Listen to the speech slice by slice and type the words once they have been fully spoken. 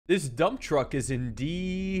This dump truck is in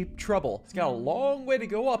deep trouble. It's got a long way to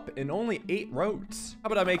go up and only 8 roads. How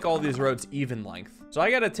about I make all these roads even length? So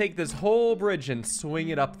I gotta take this whole bridge and swing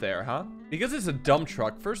it up there, huh? Because it's a dump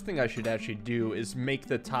truck, first thing I should actually do is make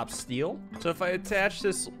the top steel. So if I attach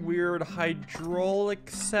this weird hydraulic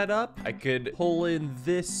setup, I could pull in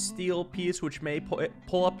this steel piece, which may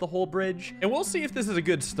pull up the whole bridge. And we'll see if this is a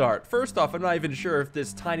good start. First off, I'm not even sure if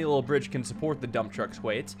this tiny little bridge can support the dump truck's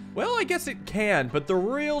weight. Well, I guess it can, but the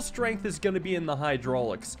real strength is going to be in the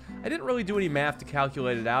hydraulics. I didn't really do any math to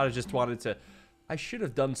calculate it out. I just wanted to... I should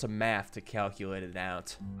have done some math to calculate it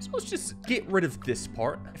out. So let's just get rid of this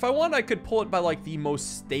part. If I want, I could pull it by like the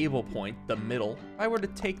most stable point, the middle. If I were to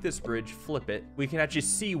take this bridge, flip it, we can actually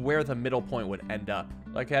see where the middle point would end up.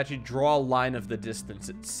 I can actually draw a line of the distance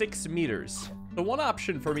at 6 meters. The one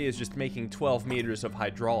option for me is just making 12 meters of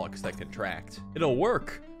hydraulics that contract. It'll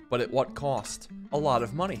work, but at what cost? A lot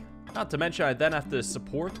of money. Not to mention, I then have to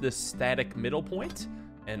support this static middle point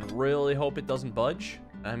and really hope it doesn't budge.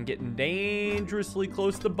 I'm getting dangerously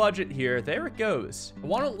close to budget here. There it goes. I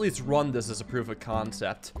want to at least run this as a proof of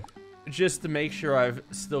concept, just to make sure I've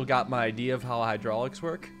still got my idea of how hydraulics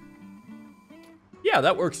work. Yeah,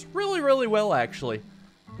 that works really, really well, actually.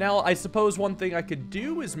 Now, I suppose one thing I could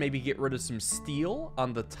do is maybe get rid of some steel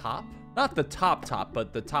on the top. Not the top,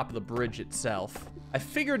 but the top of the bridge itself. I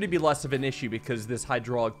figured it'd be less of an issue because this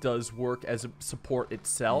hydraulic does work as a support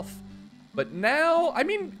itself. But now, I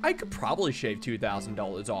mean, I could probably shave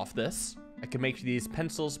 $2,000 off this. I could make these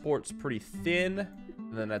pencil supports pretty thin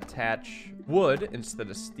and then attach wood instead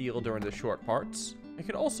of steel during the short parts. I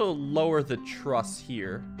could also lower the truss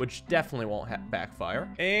here, which definitely won't backfire.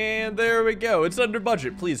 And there we go. It's under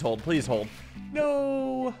budget. Please hold. Please hold.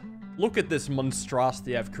 No. Look at this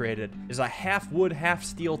monstrosity I've created. It's a half wood, half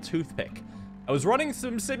steel toothpick. I was running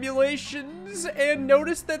some simulations and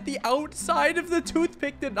noticed that the outside of the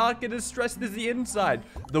toothpick did not get as stressed as the inside.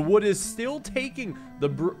 The wood is still taking the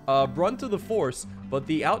brunt of the force, but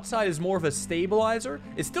the outside is more of a stabilizer.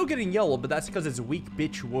 It's still getting yellow, but that's because it's weak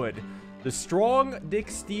bitch wood. The strong dick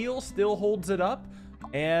steel still holds it up,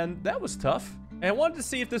 and that was tough. And I wanted to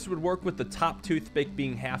see if this would work with the top toothpick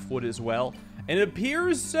being half wood as well, and it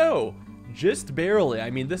appears so. Just barely. I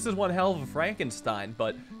mean, this is one hell of a Frankenstein,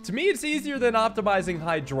 but to me, it's easier than optimizing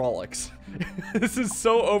hydraulics. This is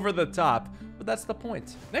so over the top, but that's the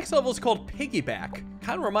point. Next level is called Piggyback.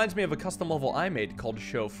 Kind of reminds me of a custom level I made called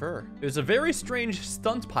Chauffeur. There's a very strange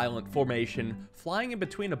stunt pilot formation flying in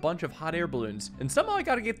between a bunch of hot air balloons, and somehow I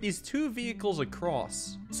gotta get these 2 vehicles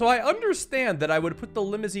across. So I understand that I would put the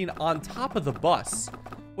limousine on top of the bus.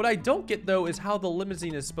 What I don't get, though, is how the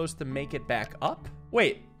limousine is supposed to make it back up.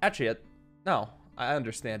 Wait, actually, no, I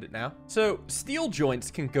understand it now. So steel joints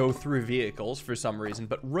can go through vehicles for some reason,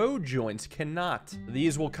 but road joints cannot.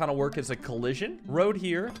 These will kind of work as a collision. Road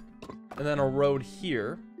here, and then a road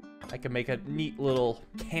here. I can make a neat little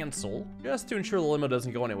cancel just to ensure the limo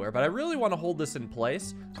doesn't go anywhere. But I really want to hold this in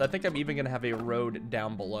place. So I think I'm even going to have a road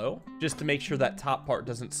down below just to make sure that top part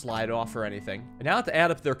doesn't slide off or anything. And now I have to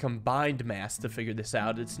add up their combined mass to figure this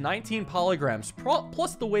out. It's 19 polygramms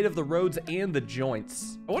plus the weight of the roads and the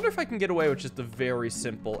joints. I wonder if I can get away with just a very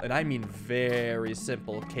simple, and I mean very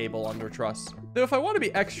simple, cable under truss. Though if I want to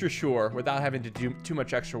be extra sure without having to do too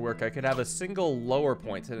much extra work, I could have a single lower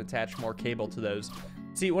point and attach more cable to those.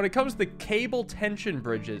 See, when it comes to cable tension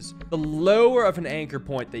bridges, the lower of an anchor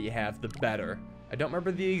point that you have, the better. I don't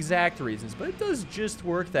remember the exact reasons, but it does just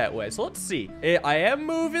work that way. So let's see. I am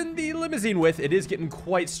moving the limousine with. It is getting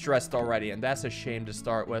quite stressed already, and that's a shame to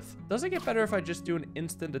start with. Does it get better if I just do an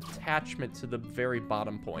instant attachment to the very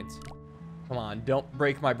bottom point? Come on, don't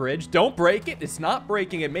break my bridge. Don't break it. It's not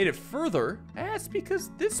breaking. It made it further. That's because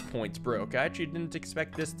this point's broke. I actually didn't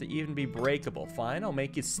expect this to even be breakable. Fine, I'll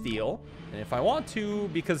make it steel. And if I want to,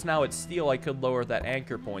 because now it's steel, I could lower that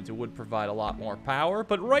anchor point. It would provide a lot more power.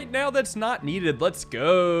 But right now, that's not needed. Let's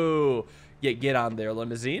go. Get on there,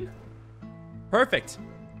 limousine. Perfect.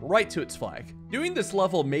 Right to its flag. Doing this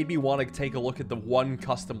level made me want to take a look at the one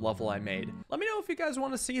custom level I made. Let me know if you guys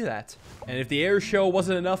want to see that. And if the air show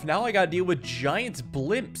wasn't enough, now I gotta deal with giant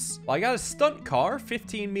blimps. Well, I got a stunt car,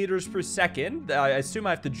 15 meters per second. I assume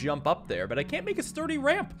I have to jump up there, but I can't make a sturdy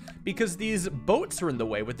ramp because these boats are in the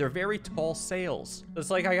way with their very tall sails. It's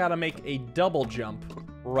like I gotta make a double jump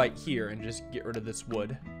right here and just get rid of this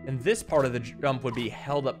wood. And this part of the jump would be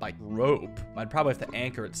held up by rope. I'd probably have to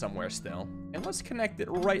anchor it somewhere still. And let's connect it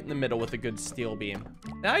right in the middle with a good steel beam.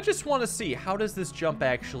 Now I just want to see, how does this jump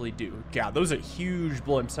actually do? God, those are huge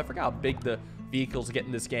blimps. I forgot how big the vehicles get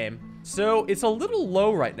in this game. So it's a little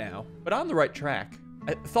low right now, but on the right track.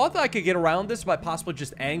 I thought that I could get around this by possibly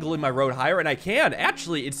just angling my road higher, and I can.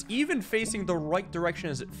 Actually, it's even facing the right direction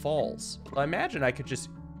as it falls. So I imagine I could just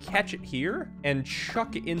catch it here and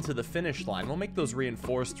chuck it into the finish line. We'll make those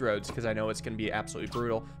reinforced roads because I know it's going to be absolutely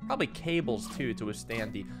brutal. Probably cables, too, to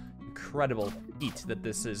withstand the incredible heat that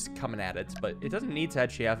this is coming at it, but it doesn't need to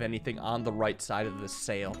actually have anything on the right side of the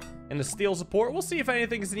sail. And the steel support, we'll see if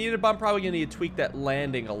anything is needed, but I'm probably gonna need to tweak that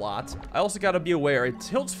landing a lot. I also gotta be aware, it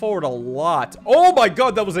tilts forward a lot. Oh my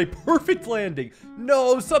god, that was a perfect landing.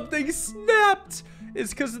 No, something snapped.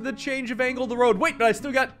 It's because of the change of angle of the road. Wait, but I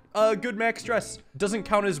still got good max stress. Doesn't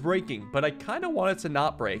count as braking, but I kind of want it to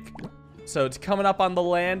not brake. So it's coming up on the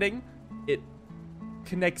landing. It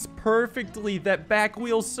connects perfectly. That back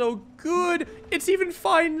wheel's so good. It's even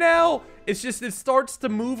fine now. It's just it starts to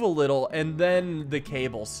move a little and then the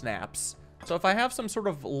cable snaps. So if I have some sort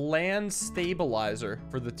of land stabilizer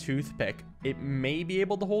for the toothpick, it may be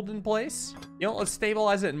able to hold in place. You know, let's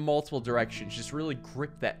stabilize it in multiple directions. Just really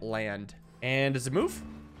grip that land. And does it move?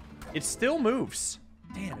 It still moves.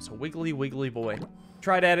 Damn, it's a wiggly, wiggly boy.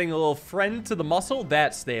 Tried adding a little friend to the muscle.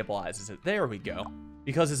 That stabilizes it. There we go.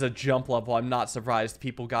 Because it's a jump level, I'm not surprised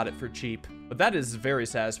people got it for cheap. But that is very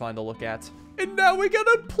satisfying to look at. And now we got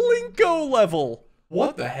a Plinko level.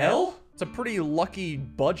 What the hell? It's a pretty lucky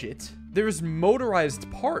budget. There's motorized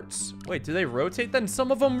parts. Wait, do they rotate then?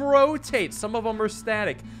 Some of them rotate. Some of them are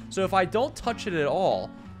static. So if I don't touch it at all...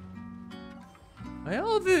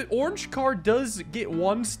 Well, the orange car does get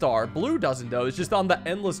 1 star. Blue doesn't, though. It's just on the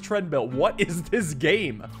endless treadmill. What is this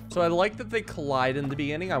game? So I like that they collide in the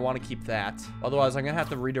beginning. I want to keep that. Otherwise, I'm going to have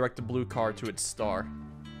to redirect the blue car to its star.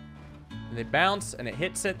 And they bounce, and it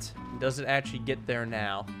hits it. Does it actually get there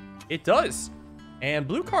now? It does. And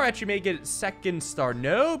blue car actually may get its 2nd star.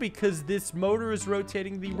 No, because this motor is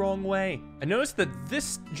rotating the wrong way. I noticed that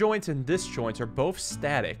this joint and this joint are both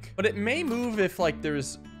static. But it may move if, like,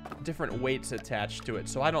 there's... different weights attached to it,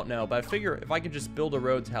 so I don't know, but I figure if I can just build a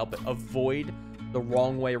road to help it avoid the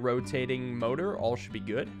wrong way rotating motor, all should be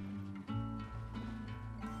good.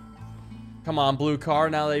 Come on, blue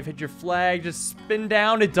car, now that you've hit your flag, just spin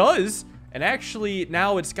down. It does, and actually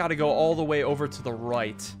now it's got to go all the way over to the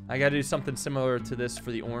right. I got to do something similar to this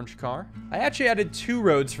for the orange car. I actually added 2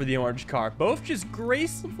 roads for the orange car. Both just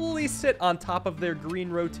gracefully sit on top of their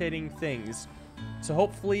green rotating things. So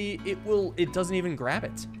hopefully it doesn't even grab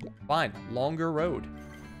it. Fine, longer road.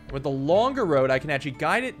 With the longer road, I can actually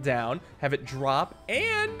guide it down, have it drop,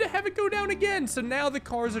 and have it go down again. So now the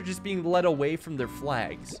cars are just being led away from their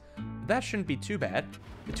flags. That shouldn't be too bad.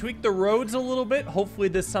 To tweak the roads a little bit, hopefully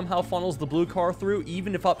this somehow funnels the blue car through,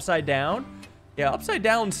 even if upside down. Yeah, upside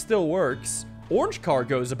down still works. Orange car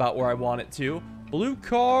goes about where I want it to. Blue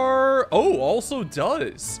car, oh, also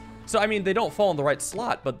does. So, I mean, they don't fall in the right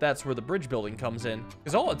slot, but that's where the bridge building comes in.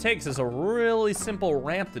 Because all it takes is a really simple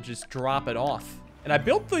ramp to just drop it off. And I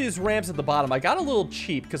built these ramps at the bottom. I got a little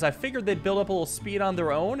cheap because I figured they'd build up a little speed on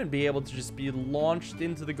their own and be able to just be launched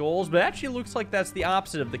into the goals. But it actually looks like that's the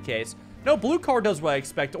opposite of the case. No, blue car does what I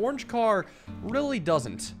expect. Orange car really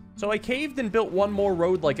doesn't. So I caved and built 1 more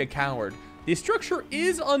road like a coward. The structure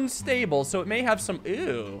is unstable, so it may have some...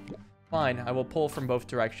 Ew. Fine, I will pull from both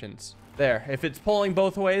directions. There, if it's pulling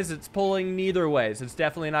both ways, it's pulling neither ways. It's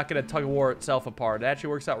definitely not going to tug of war itself apart. It actually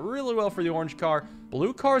works out really well for the orange car.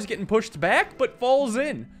 Blue car is getting pushed back, but falls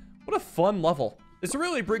in. What a fun level. This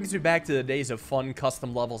really brings me back to the days of fun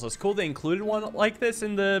custom levels. It's cool they included one like this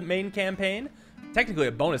in the main campaign. Technically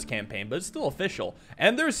a bonus campaign, but it's still official.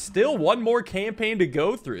 And there's still 1 more campaign to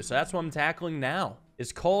go through, so that's what I'm tackling now.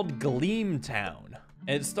 It's called Gleam Town.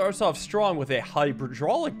 And it starts off strong with a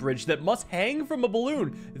hydraulic bridge that must hang from a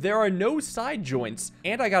balloon. There are no side joints.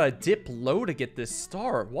 And I gotta dip low to get this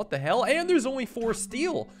star. What the hell? And there's only 4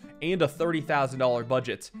 steel. And a $30,000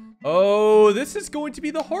 budget. Oh, this is going to be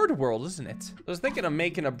the hard world, isn't it? I was thinking of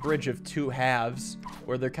making a bridge of 2 halves,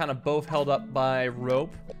 where they're kind of both held up by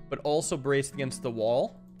rope, but also braced against the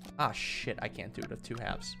wall. Ah, shit, I can't do it with 2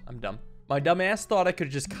 halves. I'm dumb. My dumbass thought I could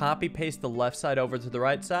just copy paste the left side over to the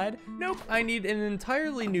right side. Nope, I need an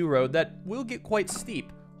entirely new road that will get quite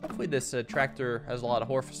steep. Hopefully this tractor has a lot of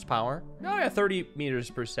horsepower. Oh yeah, 30 meters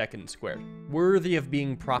per second squared. Worthy of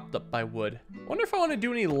being propped up by wood. Wonder if I want to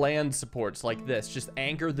do any land supports like this. Just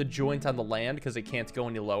anchor the joint on the land because it can't go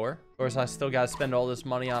any lower. Of course, I still got to spend all this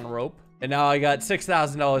money on rope. And now I got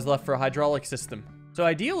 $6,000 left for a hydraulic system. So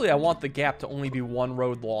ideally, I want the gap to only be 1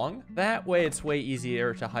 road long. That way, it's way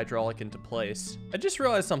easier to hydraulic into place. I just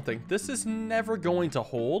realized something. This is never going to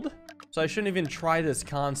hold. so I shouldn't even try this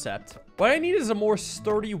concept. What I need is a more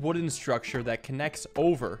sturdy wooden structure that connects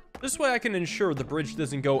over. This way I can ensure the bridge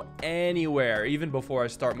doesn't go anywhere, even before I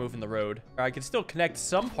start moving the road. I can still connect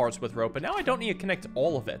some parts with rope, but now I don't need to connect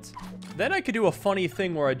all of it. Then I could do a funny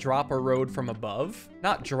thing where I drop a road from above.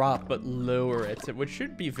 Not drop, but lower it, which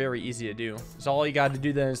should be very easy to do. So all you got to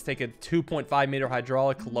do then is take a 2.5 meter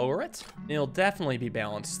hydraulic, lower it, and it'll definitely be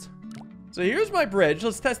balanced. So here's my bridge.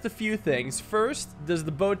 Let's test a few things. First, does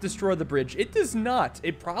the boat destroy the bridge? It does not.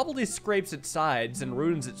 It probably scrapes its sides and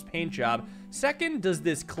ruins its paint job. Second, does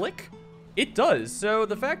this click? It does. So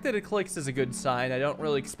the fact that it clicks is a good sign. I don't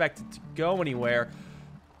really expect it to go anywhere.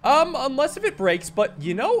 Unless if it breaks, but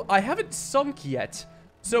you know, I haven't sunk yet.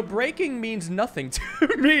 So breaking means nothing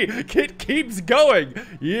to me. It keeps going.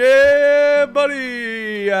 Yeah,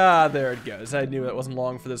 buddy. Ah, there it goes. I knew it wasn't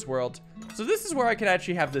long for this world. So this is where I could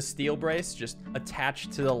actually have the steel brace just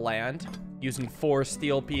attached to the land. Using 4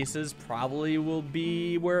 steel pieces probably will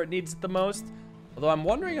be where it needs it the most. Although I'm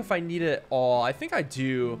wondering if I need it all. I think I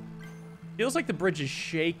do. Feels like the bridge is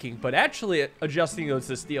shaking, but actually adjusting those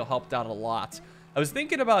to steel helped out a lot. I was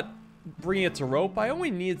thinking about bringing it to rope. I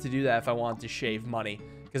only needed to do that if I wanted to shave money,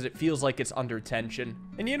 because it feels like it's under tension.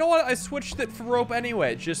 And you know what? I switched it for rope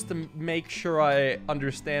anyway, just to make sure I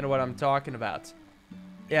understand what I'm talking about.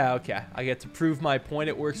 Yeah, okay. I get to prove my point.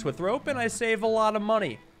 It works with rope, and I save a lot of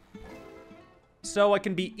money. So I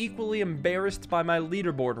can be equally embarrassed by my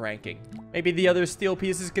leaderboard ranking. Maybe the other steel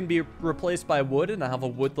pieces can be replaced by wood, and I have a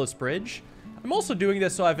woodless bridge. I'm also doing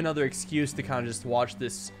this so I have another excuse to kind of just watch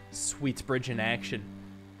this sweet bridge in action.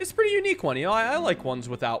 It's a pretty unique one. You know, I like ones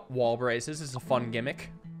without wall braces. It's a fun gimmick.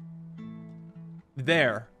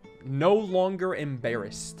 There. No longer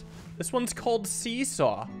embarrassed. This one's called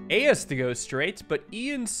Seesaw. A has to go straight, but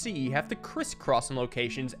E and C have to crisscross in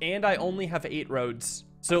locations, and I only have 8 roads.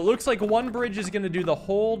 So it looks like one bridge is going to do the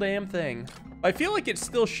whole damn thing. I feel like it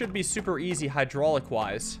still should be super easy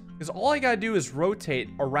hydraulic-wise, because all I gotta do is rotate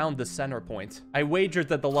around the center point. I wagered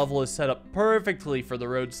that the level is set up perfectly for the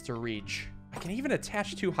roads to reach. I can even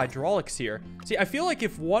attach 2 hydraulics here. See, I feel like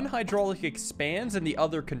if one hydraulic expands and the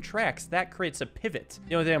other contracts, that creates a pivot.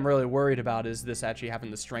 The only thing I'm really worried about is this actually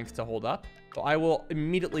having the strength to hold up. So I will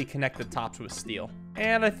immediately connect the tops with steel.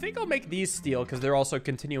 And I think I'll make these steel because they're also a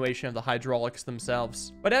continuation of the hydraulics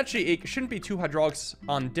themselves. But actually, it shouldn't be 2 hydraulics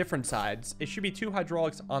on different sides. It should be 2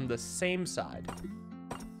 hydraulics on the same side.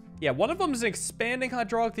 Yeah, one of them is an expanding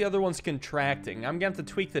hydraulic, the other one's contracting. I'm going to have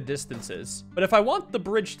to tweak the distances. But if I want the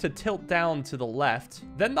bridge to tilt down to the left,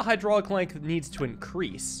 then the hydraulic length needs to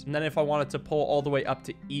increase. And then if I want it to pull all the way up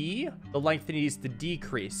to E, the length needs to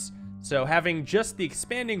decrease. So having just the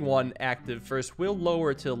expanding one active first will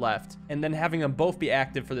lower it to the left. And then having them both be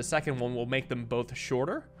active for the second one will make them both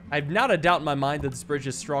shorter. I have not a doubt in my mind that this bridge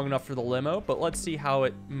is strong enough for the limo, but let's see how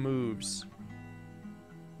it moves.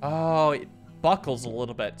 Oh, it buckles a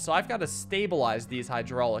little bit, so I've got to stabilize these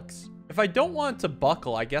hydraulics. If I don't want it to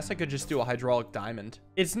buckle, I guess I could just do a hydraulic diamond.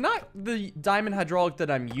 It's not the diamond hydraulic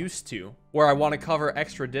that I'm used to, where I want to cover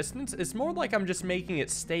extra distance. It's more like I'm just making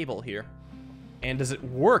it stable here. And does it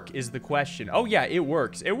work is the question. Oh yeah, it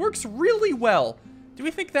works. It works really well. Do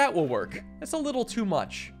we think that will work? That's a little too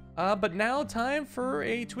much. But now time for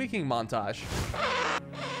a tweaking montage.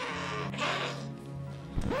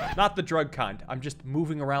 Not the drug kind. I'm just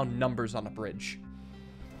moving around numbers on a bridge.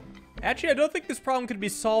 Actually, I don't think this problem could be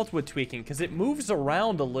solved with tweaking because it moves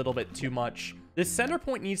around a little bit too much. This center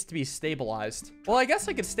point needs to be stabilized. Well, I guess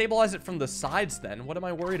I could stabilize it from the sides then. What am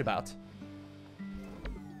I worried about?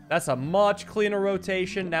 That's a much cleaner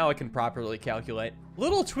rotation. Now I can properly calculate.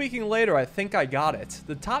 Little tweaking later, I think I got it.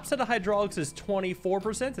 The top set of hydraulics is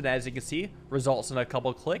 24%, and as you can see, results in a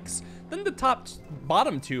couple clicks. Then the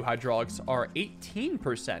bottom 2 hydraulics are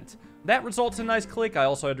 18%. That results in a nice click. I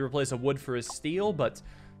also had to replace a wood for a steel, but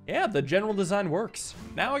yeah, the general design works.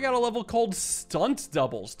 Now I got a level called Stunt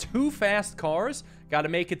Doubles. 2 fast cars. Got to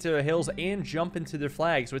make it to hills and jump into their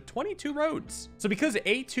flags with 22 roads. So because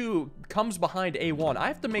A2 comes behind A1, I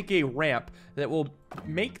have to make a ramp that will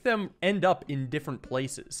make them end up in different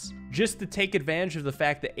places. Just to take advantage of the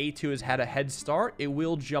fact that A2 has had a head start, it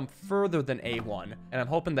will jump further than A1. And I'm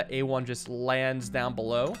hoping that A1 just lands down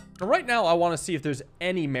below. But right now, I want to see if there's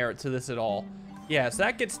any merit to this at all. Yeah, so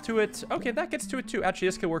that gets to it. Okay, that gets to it too. Actually,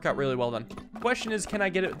 this could work out really well then. Question is, can I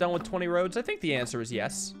get it done with 20 roads? I think the answer is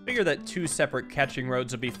yes. Figure that 2 separate catching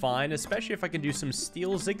roads would be fine, especially if I can do some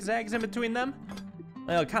steel zigzags in between them.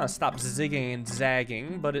 Well, it kind of stops zigging and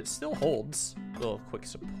zagging, but it still holds. Little quick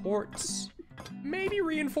supports. Maybe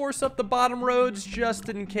reinforce up the bottom roads just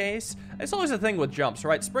in case. It's always a thing with jumps,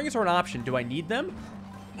 right? Springs are an option. Do I need them?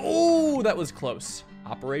 Oh, that was close.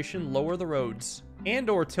 Operation lower the roads. and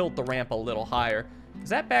or tilt the ramp a little higher, because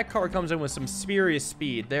that back car comes in with some serious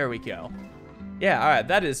speed. There we go. Yeah, all right,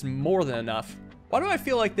 that is more than enough. Why do I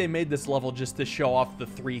feel like they made this level just to show off the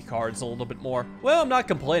 3 cards a little bit more? Well, I'm not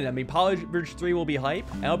complaining. I mean, Poly Bridge 3 will be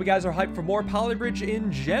hype. I hope you guys are hyped for more Poly Bridge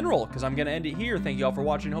in general, because I'm going to end it here. Thank you all for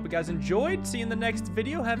watching. Hope you guys enjoyed. See you in the next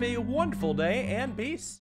video. Have a wonderful day, and peace.